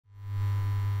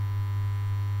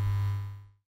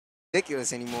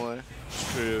ridiculous anymore.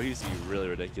 True, he used to be really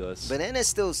ridiculous. Banana is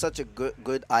still such a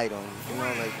good item. You know,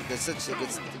 like that's such a good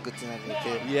thing to make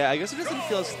it. Yeah, I guess it doesn't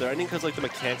feel as threatening because like the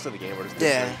mechanics of the game are just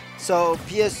Yeah. different. So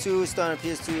PS2, starting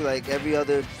PS2, like every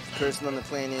other person on the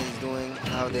planet is doing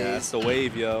nowadays. Yeah, that's the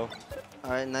wave, yo.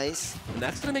 All right, nice. And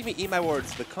that's gonna make me eat my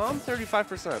words. The calm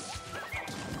 35%.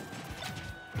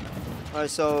 All right,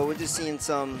 so we're just seeing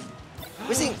some.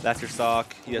 We're seeing. That's your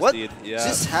stock. He What SD'd. Yeah.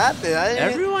 just happened? I didn't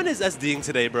Everyone is SDing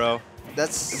today, bro.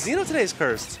 That's Xeno today is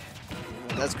cursed.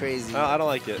 that's crazy. I don't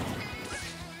like it.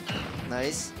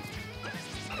 Nice.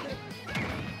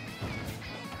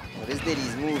 Oh, this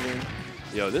Diddy's moving.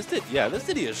 Yo, this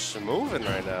Diddy is moving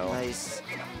right now. Nice.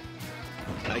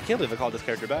 I can't believe I called this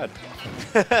character bad.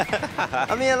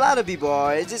 I mean, a lot of people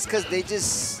are. It's just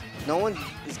because no one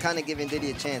is kind of giving Diddy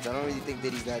a chance. I don't really think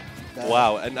Diddy's that.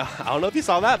 Wow, and I don't know if you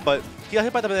saw that, but he got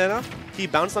hit by the banana. He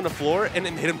bounced on the floor, and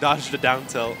it made him dodge the down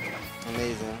tilt.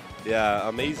 Amazing. Yeah,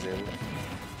 amazing.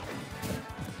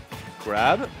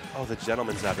 Grab? Oh, the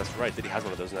gentleman's jab. That's right. Diddy has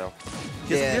one of those now.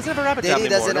 He doesn't have a rapid jab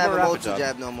Diddy anymore. doesn't No have more a rapid ultra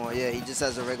jab no more. Yeah, he just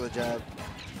has a regular jab,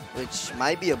 which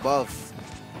might be above.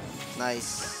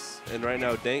 Nice. And right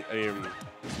now, Dank,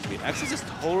 X is just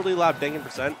totally lapped Dank in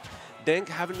percent. Dank,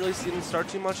 haven't really seen him start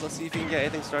too much. Let's see if he can get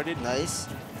anything started. Nice.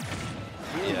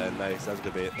 Yeah, nice. That was a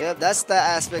good bait. Yep, that's the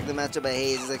aspect of the matchup I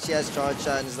hate. It's like she has charge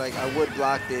shot, and it's like I would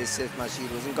block this if my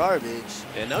shield wasn't garbage.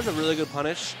 And that was a really good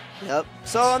punish. Yep.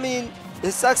 So, I mean,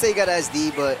 it sucks that he got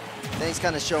SD, but Dank's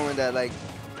kind of showing that, like,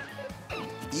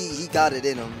 he got it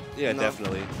in him. Yeah, you know?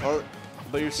 definitely. Oh,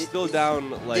 But you're still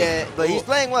down, like... yeah, but he's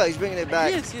playing well. He's bringing it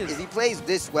back. He is. If he plays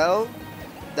this well,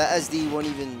 that SD won't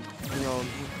even, you know,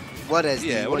 what SD?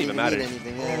 Yeah, it won't even matter. Need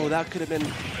anything. Yeah. Oh, that could have been...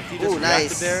 If he just reacted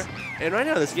nice. there. And right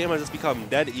now, this game has just become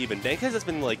dead even. Dank has just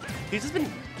been, like... He's just been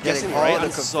Getting guessing all right the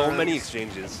on so confirms. many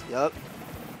exchanges. Yep.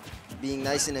 Being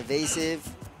nice and evasive.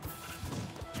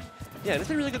 Yeah, and it's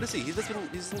been really good to see. He's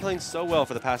been playing so well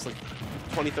for the past, like,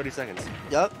 20, 30 seconds.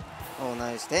 Yep. Oh,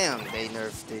 nice. Damn, they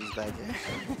nerfed Diddy's back here.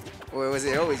 Or was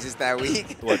it always just that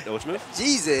week? What? Which move?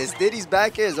 Jesus, Diddy's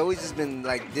back here has always just been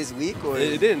like this week, or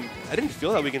It didn't. I didn't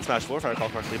feel that week in Smash 4 if I recall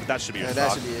correctly, but that should be your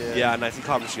that stock. should be it. Yeah, nice. He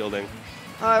caught him shielding.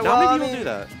 all right, Now well, maybe I he'll mean, do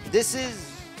that. This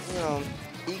is, you know,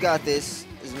 he got this.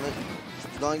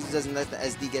 As long as he doesn't let the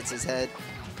SD get to his head.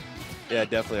 Yeah,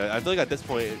 definitely. I feel like at this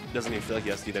point, it doesn't even feel like he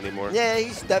SD'd anymore. Yeah, he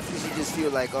definitely should just feel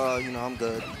like, oh, you know, I'm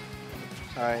good.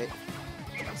 All right.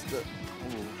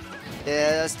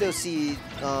 Yeah, I still see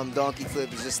Donkey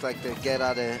Flip is just like the get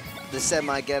out of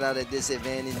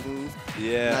disadvantage move.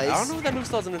 Yeah, Nice. I don't know if that move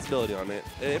still has invincibility on it.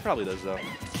 It probably does, though.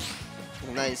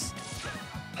 Nice.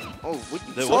 Oh, what,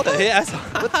 you The- saw what the that? hit? I saw- Yeah,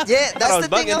 I thought that's I the was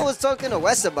thing I bugging. was talking to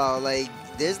Wes about. Like,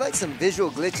 there's like some visual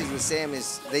glitches with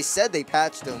Samus. They said they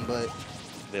patched them, but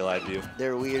They lied to you.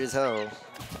 they're weird as hell.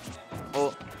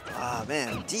 Oh,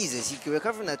 man, Jesus, he can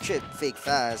recover from that trip fake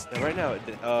fast. And right now,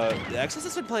 the X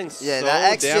has been playing Yeah, so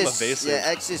that X damn just, evasive. yeah,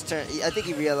 X just turned. I think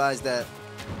he realized that.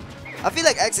 I feel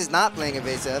like X is not playing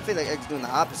evasive. I feel like X is doing the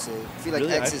opposite. I feel like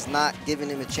Really? X is not giving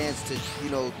him a chance to, you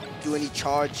know, do any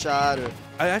charge shot or.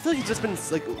 I feel like he's just been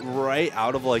like right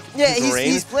out of like Yeah, his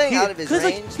range. he's playing out of his range.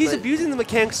 Like, he's but- abusing the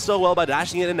mechanics so well by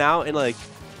dashing in and out and like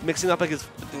mixing up like his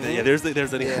yeah. There's the Yeah,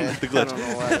 the I glitch don't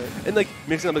know why. and like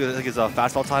mixing up like his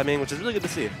fastball timing, which is really good to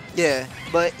see. Yeah,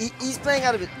 but he's playing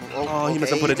out of it. Oh, he okay,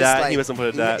 must have put it just, that. like, He must have put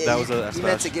it that. That was a He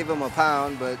meant smash. to give him a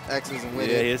pound, but X wasn't with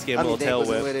Yeah, it. he just gave him a I mean, little tail Dank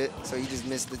wasn't whip. with it, so he just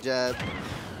missed the jab.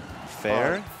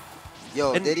 Fair.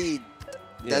 Yo, And- Diddy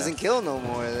Yeah. doesn't kill no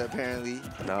more, apparently.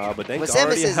 No, but Dank But Samus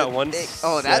already is had a one. big-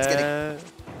 oh, that's set.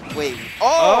 Wait. Oh,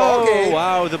 Oh, okay.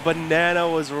 wow, the banana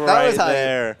was right was hype.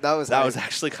 there. That was that hype. was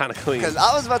actually kind of clean. Because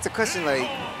I was about to question, like,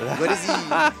 what is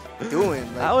he doing?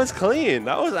 Like, That was clean.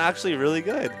 That was actually really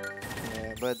good.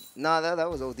 yeah, but nah, that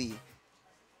was OD.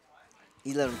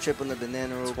 He let him trip on the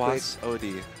banana real quick. Twice OD.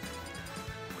 Can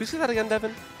we see that again,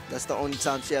 Devin? That's the only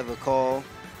time she ever call.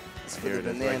 It's for Here the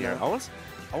it is, right here. banana.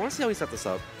 I want to see how he set this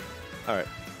up. All right.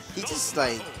 He just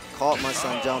like caught my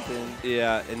son jumping,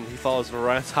 Yeah, and he follows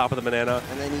right on top of the banana.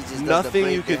 and then he just does Nothing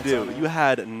the you could breakdance do. on him. You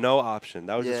had no option.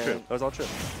 That was just Yeah. trip. That was all trip.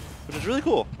 Which is really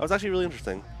cool. That was actually really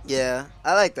interesting. Yeah,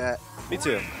 I like that. Me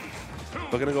too.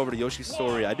 We're going to go over to Yoshi's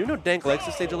story. I do know Dank likes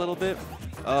this stage a little bit.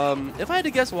 If I had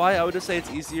to guess why, I would just say it's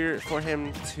easier for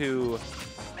him to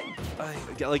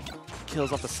get like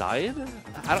kills off the side.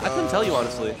 I couldn't tell you,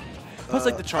 honestly. Plus,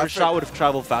 like, the charge shot would have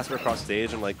traveled faster across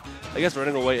stage, and, like, I guess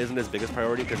running away isn't his biggest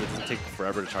priority because it doesn't take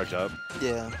forever to charge up.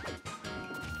 Yeah.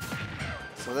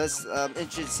 So that's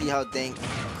interesting to see how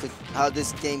how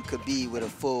this game could be with a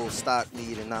full stock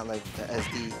lead and not like the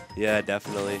SD. Yeah,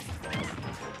 definitely.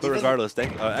 But regardless,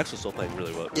 X was still playing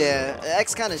really well. Yeah,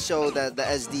 X kind of showed that the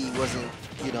SD wasn't,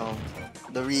 you know,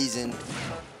 the reason.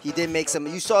 He did make some.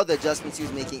 You saw the adjustments he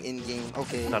was making in game.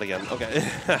 Okay. Not again. Okay.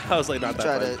 I was like, not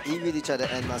that. He really tried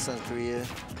to end my son's career.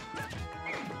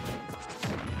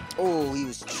 Oh, he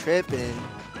was tripping.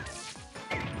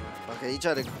 Okay, he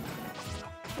tried to.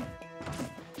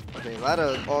 Okay, a lot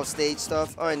of off-stage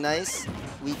stuff. All right, nice.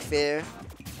 Weak fair.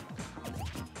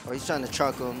 Oh, he's trying to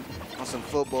truck him on some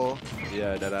football.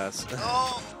 Yeah, that ass.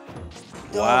 Oh.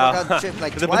 Wow. I got tripped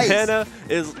like the twice.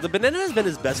 banana has been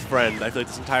his best friend. I feel like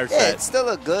this entire set. Yeah, it's still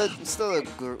a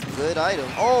good item.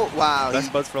 Oh wow.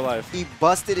 Best buds for life. He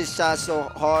busted his shot so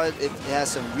hard it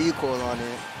has some recoil on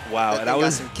it. Wow, and I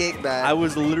got some kickback. I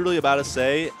was literally about to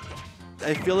say,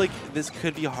 I feel like this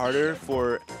could be harder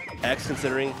for X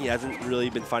considering he hasn't really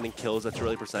been finding kills at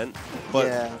 2 percent. But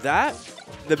yeah.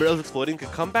 The barrels exploding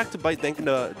could come back to bite Dank in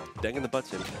the butt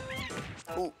soon.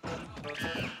 Ooh.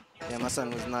 Yeah, my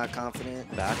son was not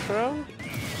confident. Back throw?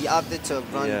 He opted to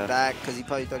run back because he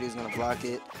probably thought he was going to block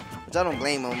it, which I don't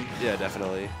blame him. Yeah,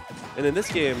 definitely. And in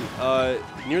this game,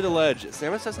 near the ledge,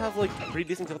 Samus does have like pretty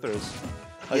decent kill throws.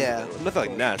 Yeah. Nothing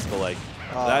like Ness, but like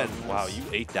that. Wow, you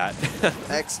ate that.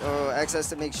 X has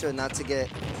to make sure not to get.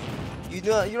 You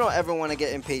don't ever want to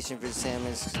get impatient for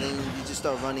Samus. Then you just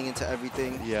start running into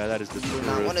everything. Yeah, that is the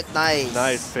truth. Nice.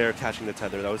 Nice fair catching the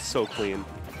tether. That was so clean.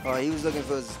 Oh, he was looking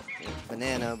for his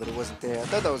banana, but it wasn't there. I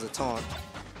thought that was a taunt.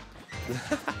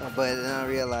 But then I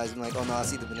realized, I'm like, oh no, I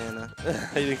see the banana.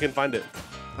 You couldn't find it.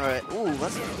 All right. Ooh,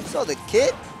 you saw the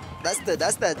kit? That's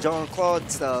that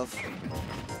Jean-Claude stuff.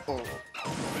 Oh.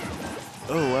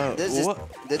 Oh wow.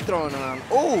 They're throwing around.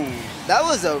 Oh, that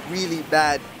was a really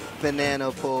bad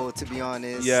banana pull, to be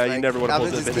honest. Yeah, like, you never want to pull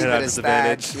the banana at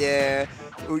disadvantage. Yeah,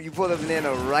 you pull the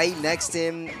banana right next to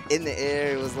him in the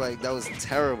air. It was like, that was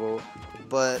terrible.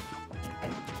 But,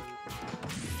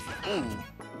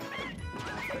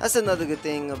 that's another good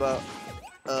thing about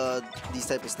these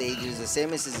type of stages. The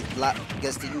Samus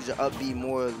gets to use her up B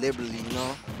more liberally, you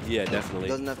know? Yeah, definitely.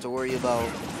 Doesn't have to worry about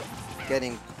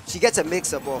getting. She gets a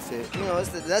mix-up off it. You know,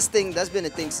 that's been a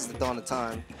thing since the dawn of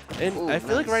time. And I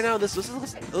feel like right now this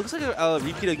looks like a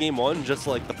repeat of game 1, just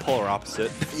like the polar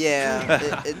opposite.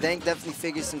 Yeah, Dank definitely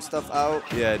figured some stuff out.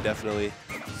 Yeah, definitely.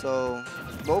 So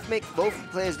both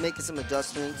players making some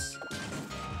adjustments.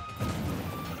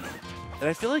 And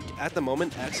I feel like at the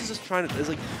moment X is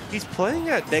just he's playing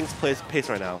at Dank's pace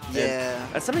right now. Yeah.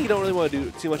 And that's something you don't really want to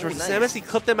do too much. Versus Samus, he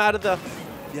clipped them out of the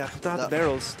the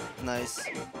barrels. Nice.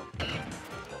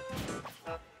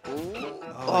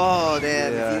 Oh,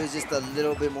 damn. Yeah. If he was just a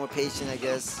little bit more patient, I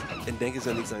guess. And Dank is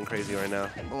doing something crazy right now.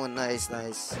 Oh, nice,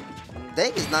 nice.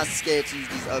 Dank is not scared to use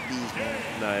these up Bs, man.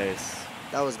 Nice.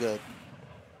 That was good.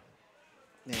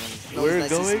 Man, we're nice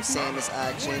going some Samus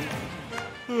action.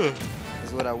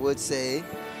 Is what I would say.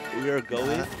 We are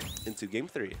going into game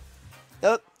 3.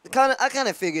 Yep. I kind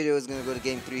of figured it was gonna go to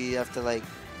game 3 after like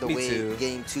the way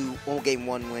game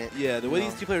 1 went. Yeah, the way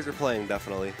these two players are playing,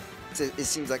 definitely. It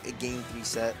seems like a game 3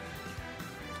 set.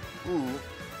 Ooh.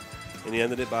 And he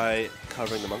ended it by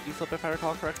covering the monkey flip, if I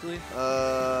recall correctly.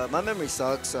 My memory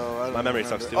sucks, so I don't My memory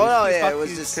remember. sucks too. Oh no, yeah, it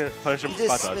was just punish him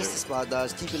just spot missed the spot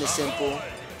dodge, keeping it simple.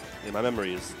 Yeah, my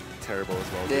memory is terrible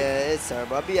as well. Yeah, it's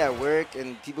terrible. I'll be at work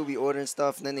and people be ordering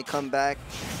stuff, and then they come back,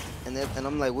 and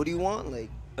I'm like, "What do you want?" Like,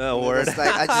 word. Like,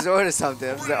 I just ordered something.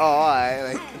 I was like, "Oh, all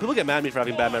right." Like, people get mad at me for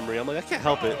having bad memory. I'm like, I can't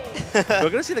help it. We're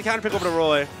gonna see the counter pick over to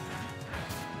Roy.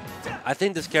 I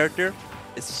think this character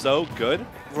is so good.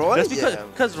 Roy? Just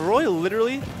because Roy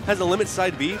literally has a limit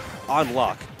side B on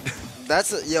lock.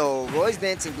 Roy's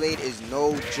Dancing Blade is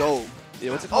no joke.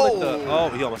 Yeah, what's it called?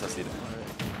 Like he almost has to.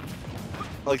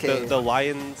 Like okay. the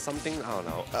lion something? I don't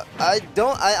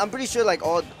know. I'm pretty sure like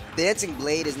all Dancing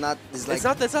Blade is like. It's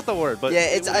not the word, but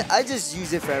yeah, I just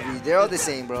use it for they're all the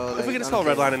same, bro. If we can just call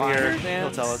Redline in here, he'll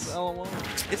tell us.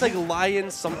 It's like lion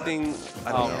something.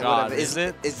 I don't know. God, is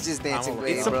it? It's just Dancing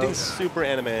Blade, it's something super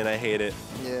anime, and I hate it.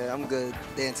 Yeah, I'm good.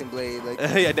 Dancing Blade, like.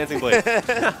 Yeah, Dancing Blade.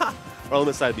 Or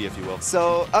limit side B, if you will.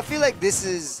 So I feel like this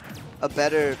is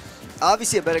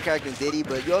obviously a better character than Diddy,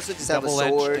 but you also just have a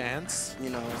sword. Dance. You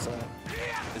know, so.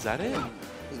 Is that it?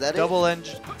 Is that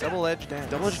double-edged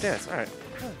dance. Double-edged dance. All right.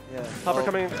 Yeah. Hopper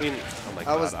coming in. Oh my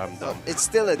God, I'm done. It's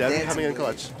still a Devin dancing coming in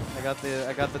Blade. clutch.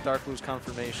 I got the Dark Blues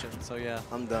confirmation. So yeah.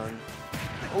 I'm done.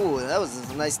 Ooh, that was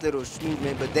a nice little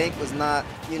movement, but Dank was not.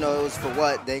 You know, it was for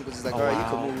what? Dank was just like, all right, you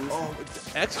can move. Oh,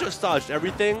 X just dodged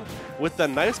everything with the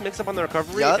nice mix-up on the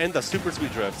recovery and the super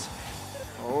sweet drift.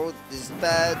 Oh, this is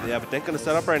bad. Yeah, but Dank gonna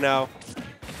set up right now.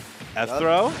 F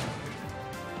throw.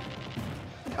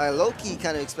 I low-key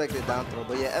kind of expected down throw,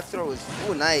 but yeah, F throw was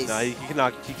nice. Nah, he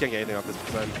can't get anything off this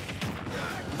percent.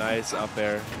 Nice up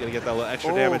air. Gonna get that little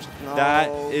extra Oh, damage. no. That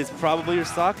is probably your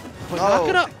stock. But No. not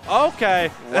gonna. Okay.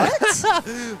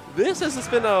 What? This has just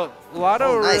been a lot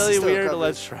of Oh, nice. He really still weird recovered.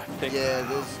 ledge trapping.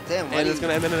 Yeah, damn. And it's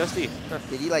gonna end in an SD.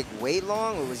 Did he like wait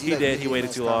long, or was he? He like, did. really He waited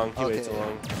messed too up? long. He Okay. waited too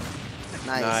long.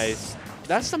 Nice. Nice.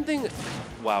 That's something.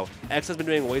 Wow. X has been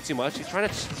doing way too much. He's trying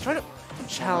to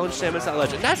challenge Samus at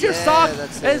ledge. And that's your Yeah, stock.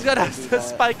 that's And he's it. gonna Don't do that.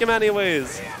 spike him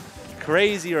anyways.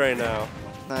 Crazy right now.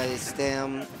 Nice.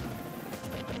 Damn.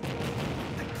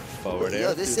 Forward air.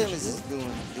 Yo, this through Samus the is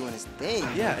shield. doing his thing.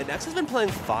 Yeah, and X has been playing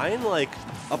fine, like,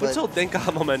 up But- until Dank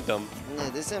got momentum. Yeah,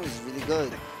 this Samus is really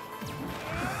good.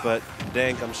 But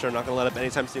Dank, I'm sure, not going to let up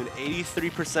anytime soon.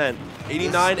 83%.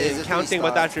 89 This is is a counting,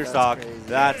 but that's your That's stock. crazy.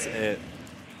 That's it.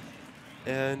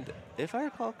 And if I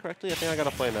recall correctly, I think I got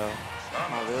to play now.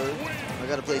 Oh, really? I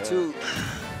gotta play two.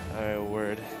 All right,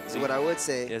 word. That's what I would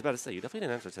say. Yeah, I was about to say, you definitely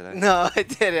didn't answer today. No, I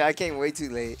didn't. I came way too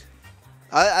late.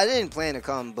 I didn't plan to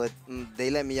come, but they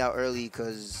let me out early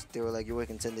because they were like, you're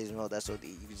working 10 days in a row. That's what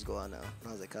you can just go out now. And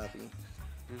I was like, copy.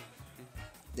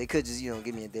 They could just,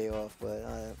 give me a day off, but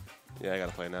Yeah, I got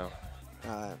to play now.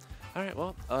 all right. All right,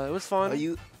 well, it was fun. Are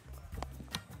you?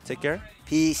 Take care.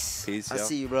 Peace. Peace, I'll yo.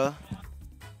 see you, bro.